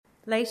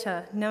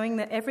Later, knowing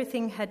that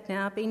everything had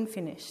now been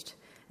finished,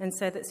 and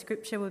so that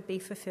Scripture would be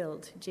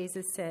fulfilled,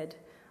 Jesus said,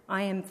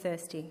 "I am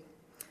thirsty."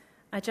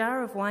 A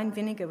jar of wine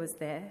vinegar was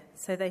there,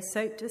 so they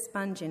soaked a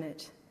sponge in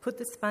it, put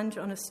the sponge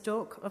on a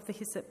stalk of the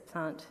hyssop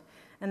plant,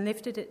 and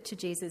lifted it to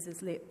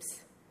Jesus'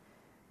 lips.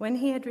 When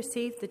he had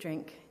received the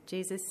drink,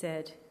 Jesus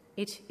said,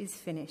 "It is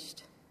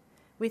finished."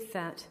 With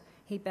that,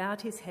 he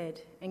bowed his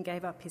head and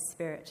gave up his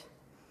spirit.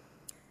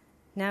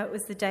 Now it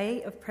was the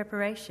day of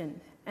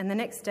preparation, and the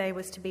next day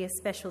was to be a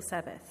special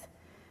Sabbath.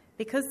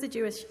 Because the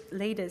Jewish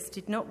leaders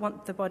did not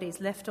want the bodies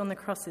left on the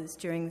crosses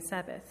during the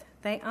Sabbath,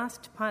 they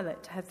asked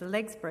Pilate to have the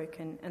legs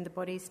broken and the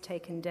bodies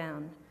taken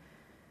down.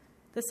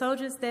 The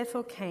soldiers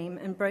therefore came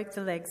and broke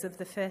the legs of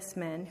the first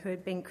man who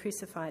had been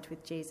crucified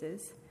with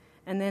Jesus,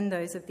 and then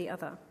those of the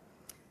other.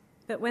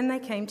 But when they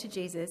came to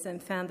Jesus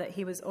and found that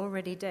he was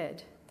already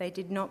dead, they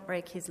did not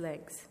break his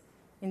legs.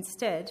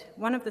 Instead,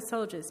 one of the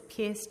soldiers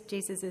pierced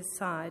Jesus'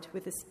 side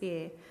with a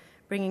spear,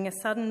 bringing a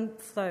sudden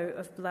flow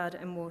of blood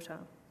and water.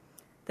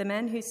 The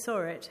man who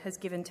saw it has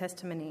given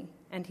testimony,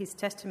 and his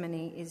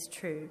testimony is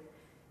true.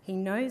 He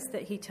knows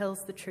that he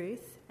tells the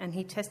truth, and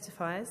he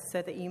testifies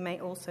so that you may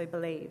also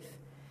believe.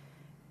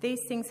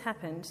 These things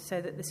happened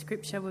so that the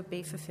Scripture would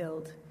be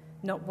fulfilled.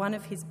 Not one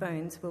of his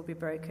bones will be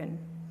broken.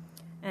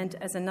 And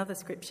as another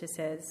Scripture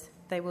says,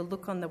 they will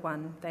look on the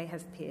one they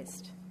have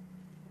pierced.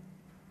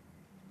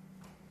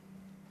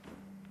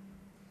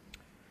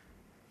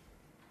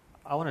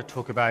 I want to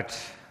talk about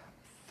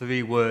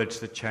 3 words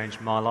that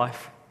changed my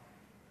life.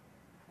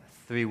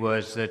 3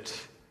 words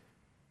that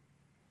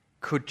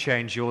could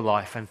change your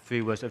life, and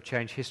 3 words that have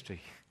changed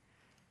history.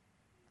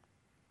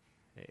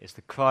 It's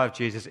the cry of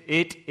Jesus,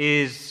 "It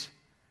is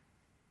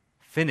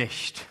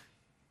finished.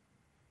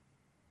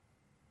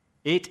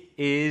 It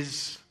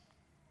is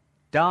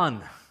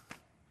done.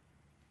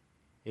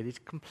 It is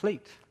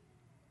complete."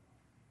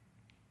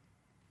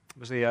 It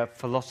was the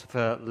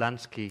philosopher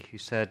Lansky who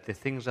said, "The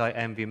things I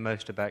envy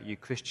most about you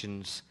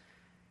Christians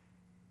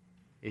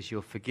is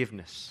your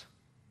forgiveness.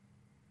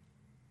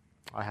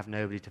 I have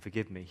nobody to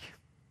forgive me."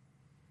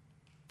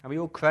 And we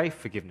all crave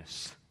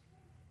forgiveness.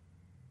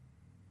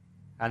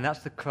 And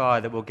that's the cry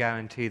that will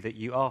guarantee that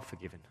you are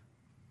forgiven.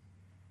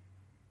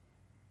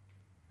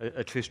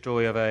 A true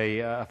story of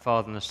a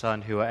father and a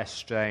son who are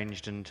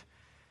estranged, and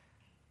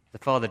the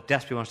father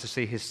desperately wants to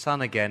see his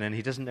son again, and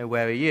he doesn't know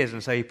where he is,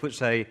 and so he puts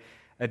a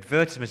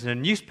advertisement in a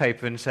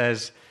newspaper and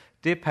says,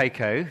 "Dear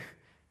Paco,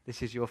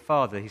 this is your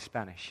father." He's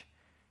Spanish.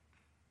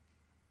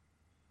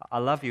 "I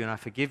love you and I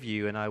forgive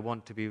you and I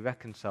want to be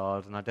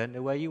reconciled, and I don't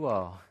know where you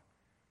are.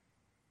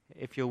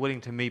 If you're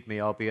willing to meet me,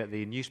 I'll be at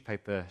the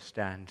newspaper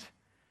stand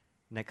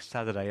next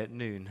Saturday at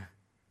noon.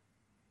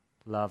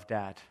 Love,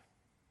 Dad."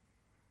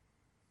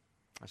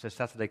 And so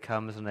Saturday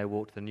comes and they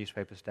walk to the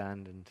newspaper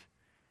stand, and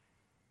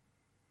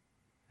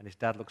his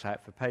dad looks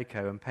out for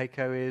Paco, and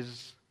Paco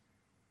is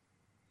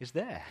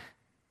there.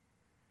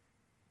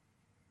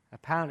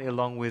 Apparently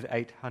along with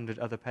 800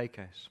 other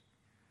Pacos.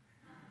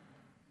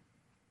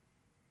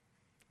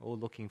 All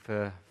looking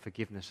for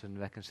forgiveness and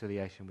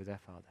reconciliation with their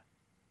father.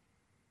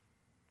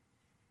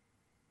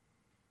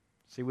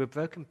 See, we're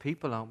broken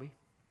people, aren't we?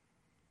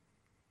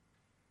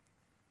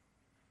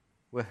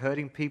 We're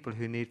hurting people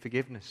who need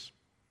forgiveness.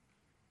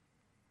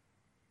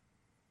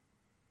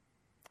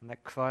 And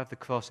that cry of the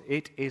cross,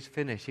 "It is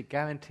finished," it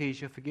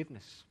guarantees your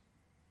forgiveness.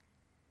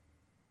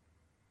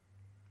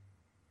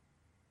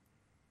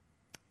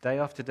 Day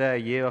after day,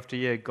 year after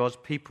year, God's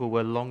people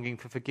were longing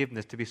for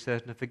forgiveness, to be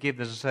certain of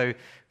forgiveness. And so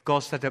God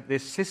set up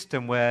this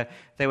system where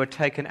they would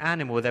take an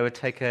animal, they would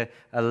take a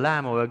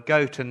lamb or a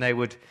goat, and they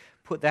would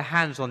put their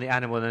hands on the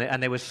animal,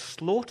 and they would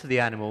slaughter the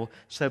animal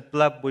so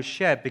blood was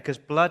shed, because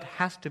blood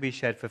has to be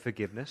shed for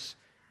forgiveness.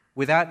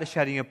 Without the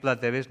shedding of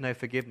blood, there is no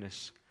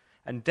forgiveness.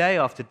 And day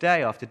after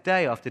day after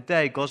day after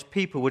day, God's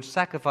people would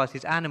sacrifice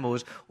these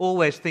animals,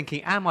 always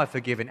thinking, "Am I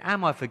forgiven?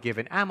 Am I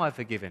forgiven? Am I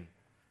forgiven?"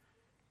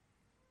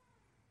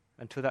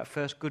 Until that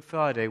first Good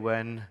Friday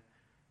when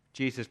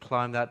Jesus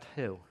climbed that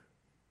hill.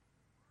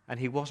 And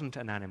he wasn't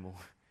an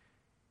animal.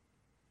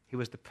 He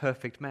was the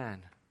perfect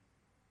man.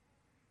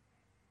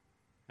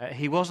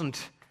 He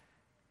wasn't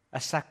a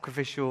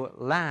sacrificial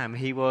lamb.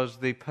 He was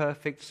the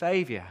perfect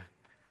Saviour.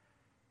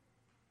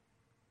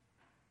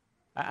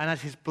 And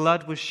as his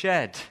blood was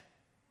shed,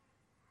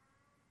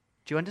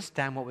 do you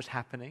understand what was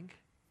happening?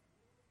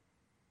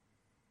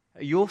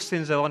 Your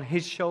sins are on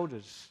his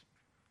shoulders.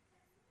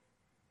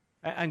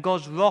 And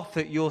God's wrath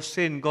at your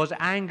sin, God's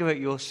anger at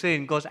your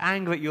sin, God's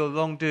anger at your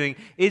wrongdoing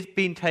is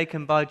being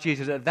taken by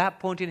Jesus at that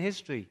point in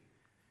history.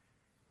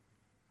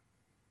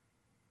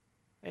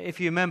 If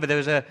you remember, there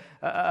was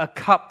a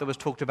cup that was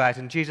talked about,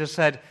 and Jesus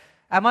said,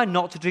 "Am I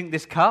not to drink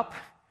this cup?"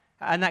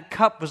 And that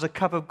cup was a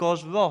cup of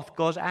God's wrath,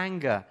 God's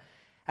anger.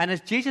 And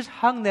as Jesus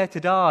hung there to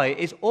die,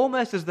 it's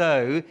almost as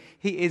though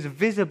he is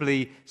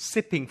visibly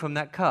sipping from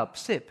that cup.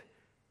 Sip,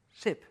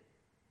 sip,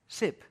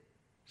 sip,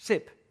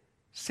 sip.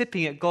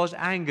 Sipping at God's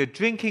anger,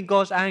 drinking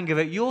God's anger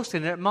at your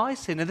sin, at my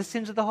sin, and the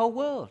sins of the whole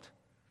world.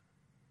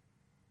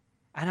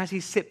 And as he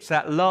sips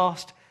that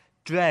last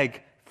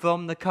dreg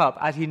from the cup,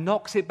 as he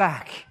knocks it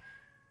back,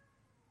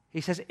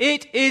 he says,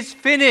 "It is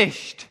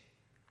finished."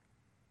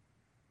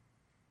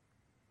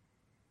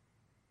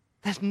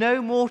 There's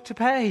no more to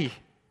pay.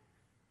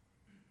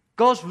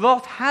 God's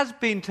wrath has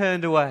been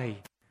turned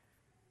away.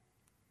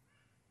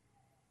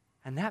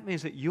 And that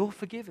means that you're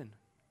forgiven.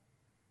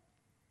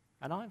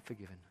 And I'm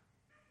forgiven.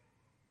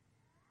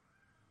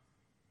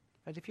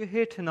 And if you're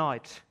here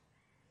tonight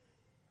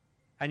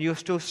and you're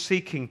still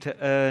seeking to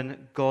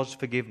earn God's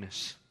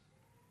forgiveness,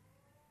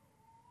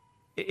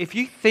 if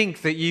you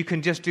think that you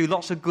can just do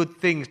lots of good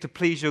things to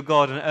please your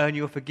God and earn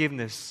your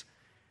forgiveness,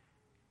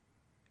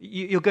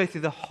 you'll go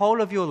through the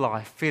whole of your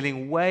life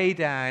feeling weighed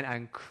down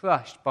and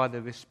crushed by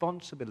the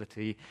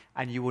responsibility,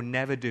 and you will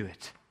never do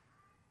it.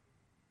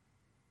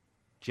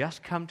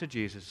 Just come to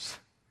Jesus.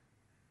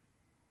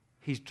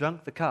 He's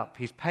drunk the cup.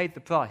 He's paid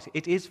the price.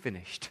 It is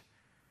finished.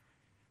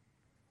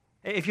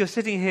 If you're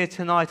sitting here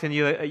tonight and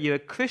you're a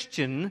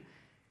Christian,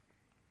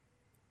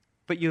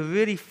 but you're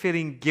really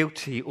feeling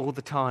guilty all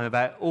the time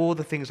about all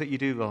the things that you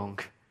do wrong,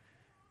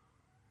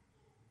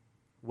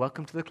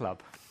 welcome to the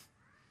club.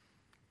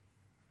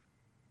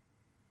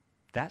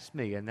 That's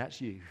me and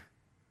that's you.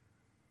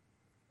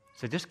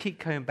 So just keep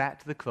coming back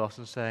to the cross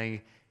and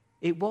saying,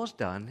 "It was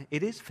done.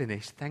 It is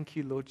finished. Thank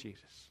you, Lord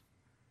Jesus."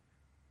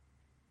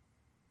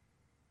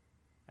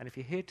 And if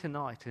you're here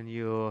tonight and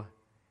you're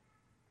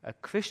a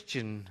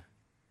Christian,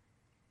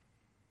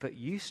 but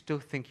you still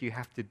think you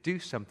have to do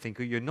something,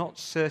 or you're not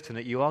certain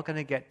that you are going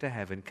to get to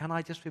heaven, can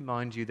I just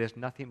remind you there's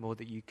nothing more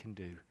that you can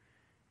do.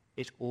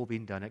 It's all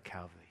been done at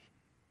Calvary.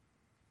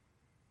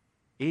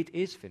 It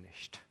is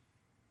finished.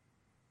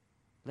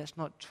 Let's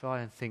not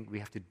try and think we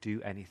have to do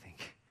anything.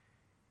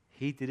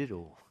 He did it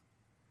all.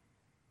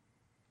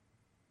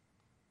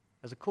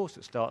 There's a course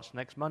that starts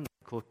next Monday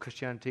called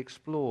Christianity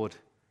Explored.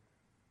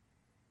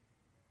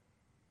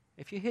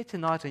 If you're here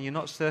tonight and you're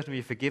not certain of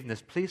your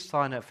forgiveness, please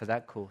sign up for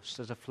that course.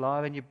 There's a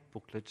flyer in your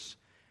booklets,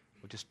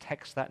 or just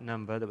text that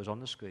number that was on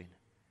the screen.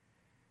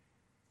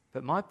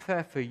 But my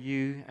prayer for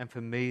you and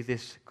for me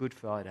this Good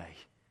Friday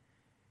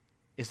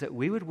is that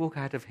we would walk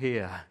out of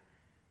here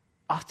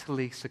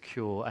utterly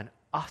secure and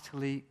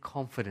utterly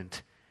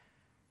confident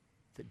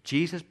that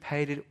Jesus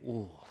paid it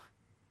all.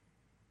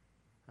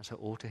 And so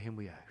all to him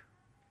we owe.